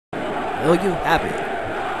Will you have it?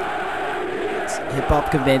 It's Hip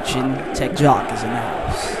Hop Convention. Tech Jock is in the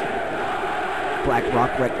house. Black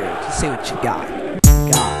Rock Records. Just say what you got.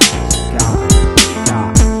 Got.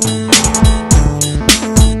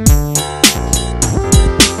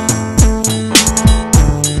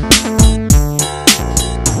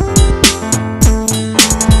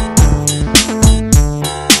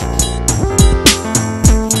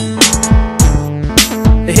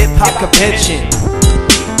 The Hip Hop Convention.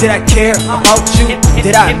 Did I care about you?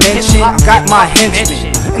 Did I mention? I got my henchmen,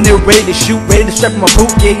 and they're ready to shoot, ready to strap my boot.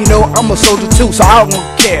 Yeah, you know I'm a soldier too, so I don't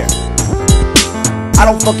care. I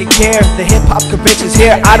don't fucking care. The Hip Hop Convention's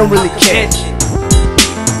here, I don't really care.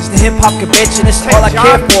 It's the Hip Hop Convention, it's all I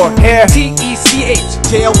care for. Here,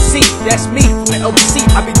 TECHJOC, that's me from the LBC.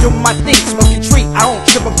 I be doing my thing, smoking treat. I don't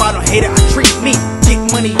trip about a hater, I treat me. Get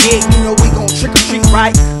money, yeah, you know we gon' trick or treat,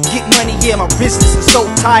 right? Get money, yeah, my business is so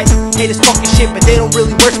tight. Haters talking shit, but they don't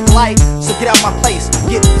really work polite. So get out my face,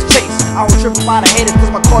 get the chase. I don't trip about a hater,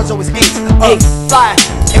 cause my cards always ace. Fly,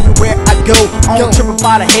 everywhere I go. I don't trip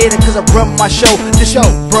about a hater, cause I run my show. This show,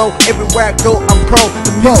 bro, everywhere I go, I'm pro.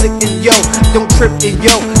 The music and yo, don't trip and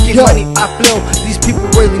yo. Get money, I flow. These people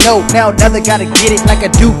really know. Now they gotta get it like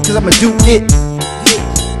I do, cause I'ma do it.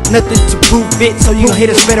 Nothing to prove it, so you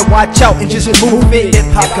haters better watch out and just move it.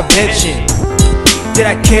 Hip Hop Convention. Did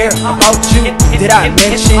I care about you? Did I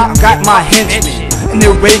mention? I got my henchmen, and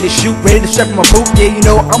they're ready to shoot, ready to strap my boot. Yeah, you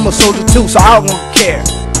know I'm a soldier too, so I don't care.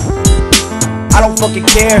 I don't fucking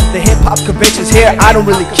care. The Hip Hop Convention's here, I don't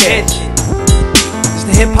really care. It's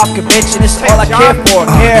the Hip Hop Convention, it's all I care for.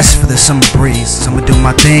 This is for the summer breeze, so I'ma do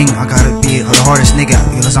my thing. I gotta be the hardest nigga,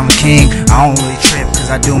 because I'm a king. I don't really trip,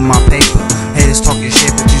 cause I do my paper. Haters talking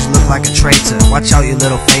shit, but you just look like a traitor. Watch out, you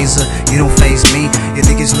little phaser, you don't phase me. You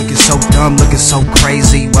niggas looking so dumb, looking so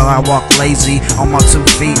crazy, while I walk lazy on my 2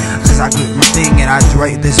 feet. Cause I do my thing and I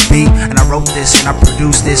write this beat, and I wrote this and I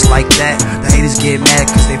produced this like that. The haters get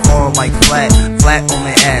mad cause they fall like flat on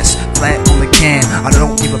their ass, flat on the can. I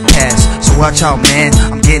don't give a pass, so watch out, man.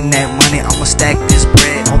 I'm getting that money, I'ma stack this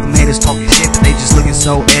bread. All them haters talking shit, but they just looking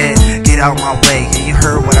so ed. Get out my way, yeah, you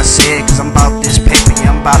heard what I said, cause I'm about this paper,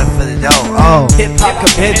 yeah, I'm about it for the dough. Hip Hop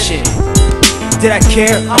Convention. Did I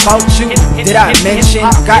care about you? Did I mention?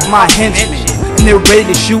 I got my henchmen, and they're ready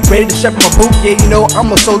to shoot, ready to strap my boot. Yeah, you know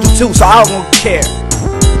I'm a soldier too, so I don't care.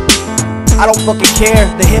 I don't fucking care.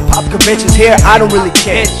 The Hip Hop Convention's here, I don't really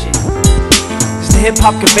care. It's the Hip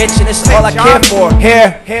Hop Convention, it's all I care for.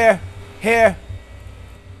 Here.